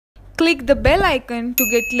Click the bell icon to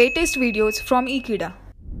get latest videos from Ekeeda.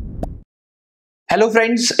 Hello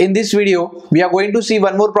friends, in this video we are going to see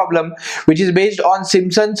one more problem which is based on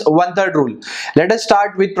Simpsons 1/3 rule. Let us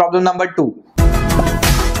start with problem number 2.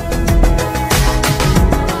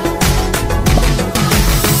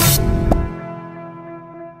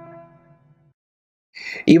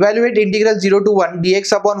 Evaluate integral 0 to 1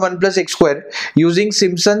 dx upon 1 plus x square using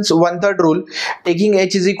Simpsons 1/3 rule, taking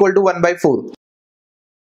h is equal to 1 by 4.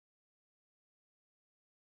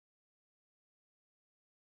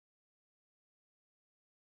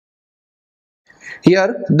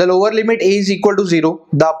 Here the lower limit a is equal to 0,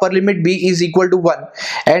 the upper limit b is equal to 1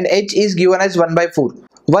 and h is given as 1 by 4.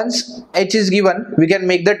 Once h is given, we can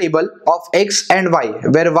make the table of x and y,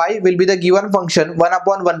 where y will be the given function 1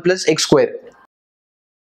 upon 1 plus x square.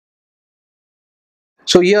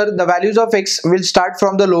 So here the values of x will start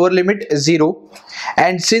from the lower limit 0,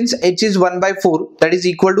 and since h is 1 by 4, that is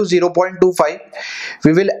equal to 0.25,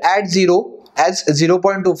 we will add 0 as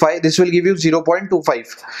 0.25. This will give you 0.25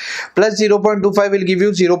 plus 0.25 will give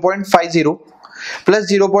you 0.50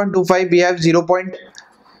 plus 0.25 we have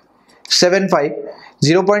 0.75.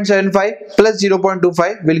 0.75 plus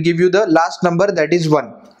 0.25 will give you the last number, that is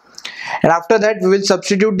 1. And after that we will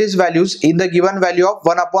substitute these values in the given value of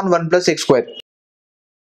 1 upon 1 plus x square.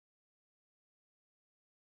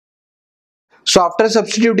 So after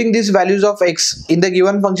substituting these values of x in the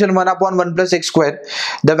given function 1 upon 1 plus x square,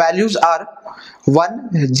 the values are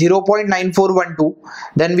 1, 0.9412,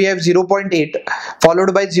 then we have 0.8,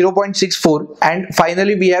 followed by 0.64, and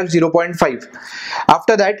finally we have 0.5.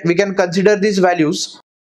 After that we can consider these values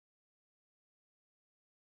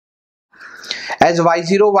as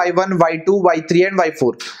y0, y1, y2, y3 and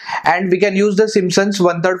y4, and we can use the Simpsons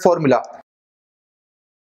 1/3 formula.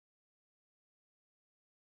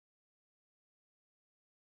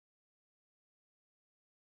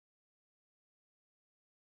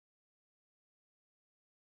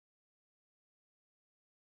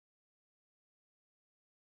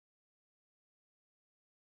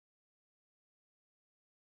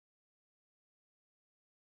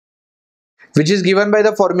 Which is given by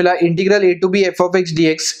the formula integral a to b f of x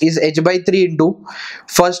dx is h by 3 into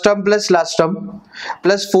first term plus last term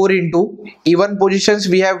plus 4 into even positions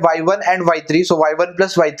we have y1 and y3, so y1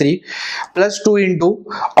 plus y3, plus 2 into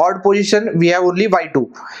odd position we have only y2,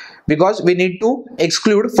 because we need to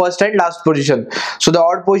exclude first and last position, so the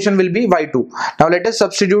odd position will be y2. Now let us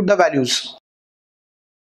substitute the values.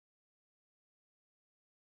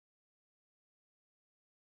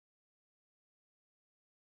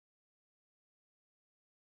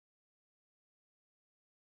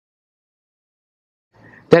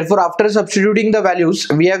 Therefore, after substituting the values,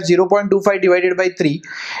 we have 0.25 divided by 3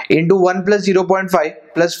 into 1 plus 0.5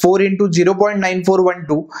 plus 4 into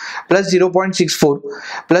 0.9412 plus 0.64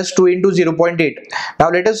 plus 2 into 0.8. Now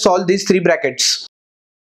let us solve these three brackets.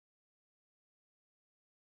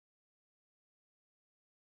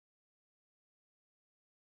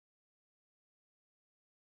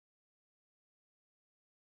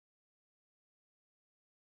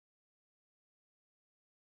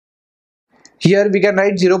 Here we can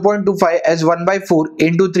write 0.25 as 1 by 4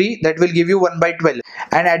 into 3, that will give you 1 by 12,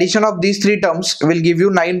 and addition of these three terms will give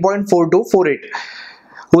you 9.4248,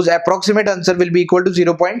 whose approximate answer will be equal to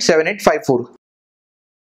 0.7854.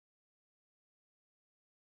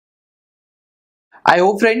 I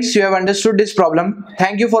hope friends you have understood this problem.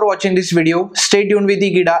 Thank you for watching this video. Stay tuned with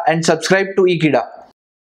Ekeeda and subscribe to Ekeeda.